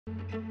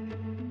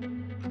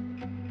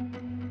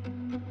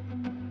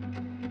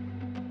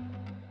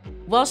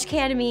Welsh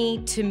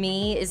Academy, to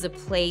me, is a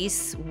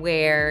place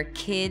where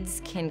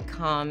kids can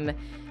come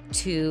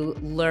to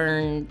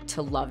learn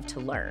to love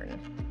to learn.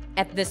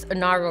 At this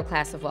inaugural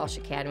class of Welsh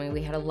Academy,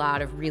 we had a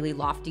lot of really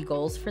lofty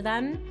goals for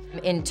them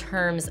in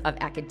terms of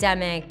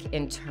academic,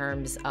 in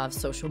terms of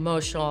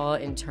social-emotional,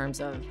 in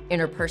terms of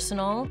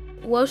interpersonal.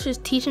 Welsh is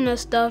teaching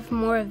us stuff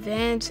more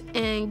advanced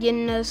and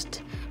getting us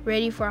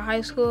ready for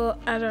high school.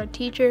 As our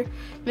teacher,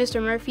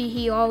 Mr. Murphy,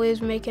 he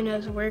always making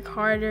us work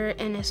harder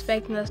and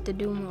expecting us to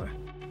do more.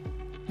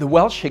 The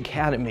Welsh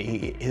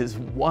Academy is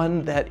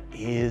one that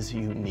is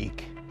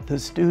unique. The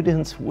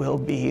students will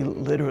be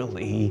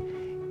literally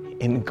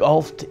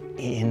engulfed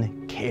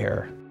in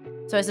care.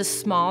 So as a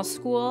small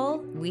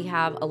school, we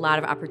have a lot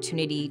of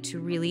opportunity to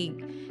really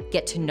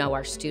get to know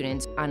our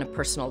students on a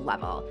personal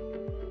level.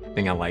 The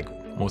thing I like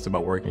most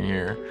about working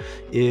here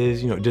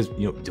is, just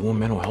doing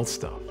mental health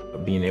stuff.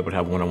 Being able to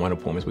have one-on-one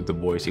appointments with the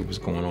boys, see what's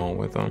going on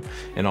with them,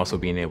 and also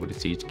being able to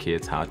teach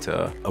kids how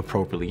to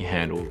appropriately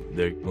handle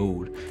their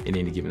mood in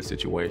any given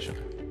situation.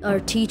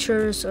 Our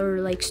teachers or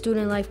like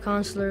student life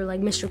counselor,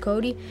 like Mr.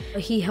 Cody,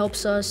 he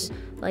helps us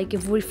like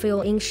if we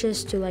feel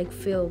anxious to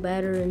feel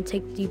better and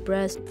take deep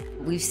breaths.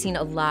 We've seen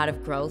a lot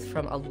of growth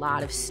from a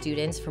lot of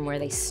students from where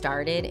they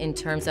started in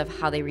terms of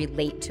how they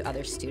relate to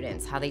other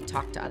students, how they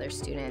talk to other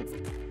students.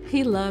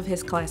 He loved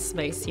his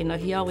classmates.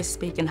 He always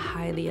speaking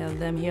highly of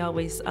them. He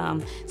always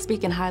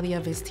speaking highly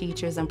of his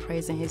teachers and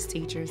praising his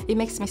teachers. It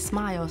makes me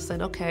smile.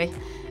 Said, okay,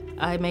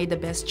 I made the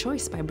best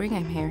choice by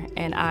bringing him here,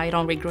 and I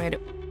don't regret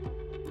it.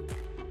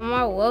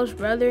 My Welsh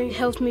brother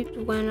helps me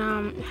when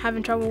I'm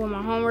having trouble with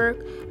my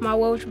homework. My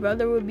Welsh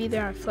brother would be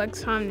there at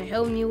flex time to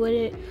help me with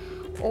it,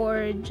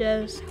 or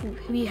just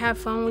we have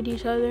fun with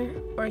each other,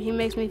 or he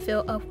makes me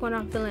feel up when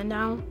I'm feeling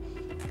down.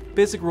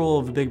 Basic role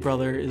of the big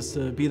brother is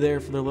to be there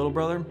for their little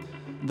brother.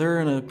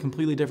 They're in a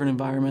completely different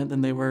environment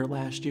than they were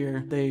last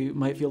year. They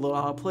might feel a little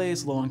out of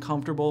place, a little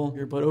uncomfortable,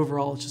 but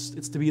overall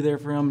it's to be there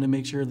for him to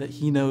make sure that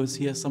he knows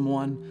he has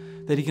someone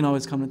that he can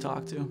always come to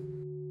talk to.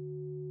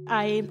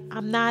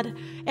 I'm not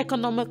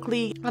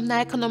economically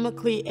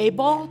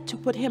able to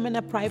put him in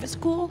a private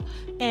school,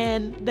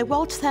 and the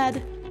Welsh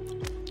said,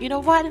 you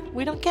know what,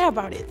 we don't care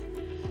about it.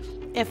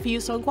 If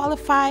he's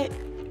unqualified,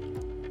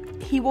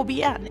 he will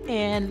be in,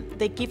 and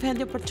they give him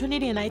the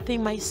opportunity, and I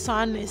think my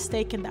son is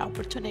taking the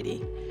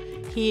opportunity.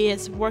 He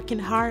is working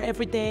hard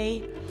every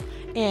day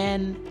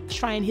and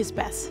trying his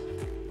best,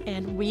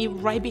 and we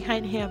right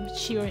behind him,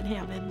 cheering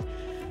him, and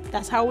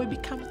that's how we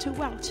become two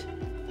Welsh.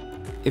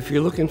 If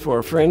you're looking for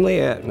a friendly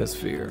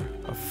atmosphere,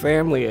 a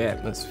family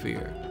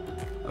atmosphere,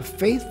 a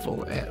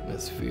faithful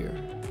atmosphere,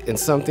 and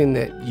something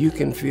that you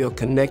can feel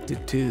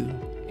connected to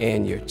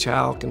and your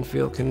child can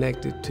feel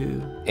connected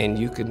to, and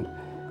you can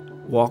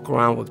walk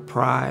around with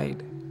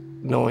pride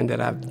knowing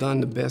that I've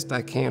done the best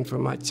I can for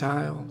my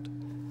child,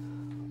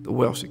 the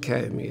Welsh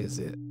Academy is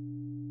it.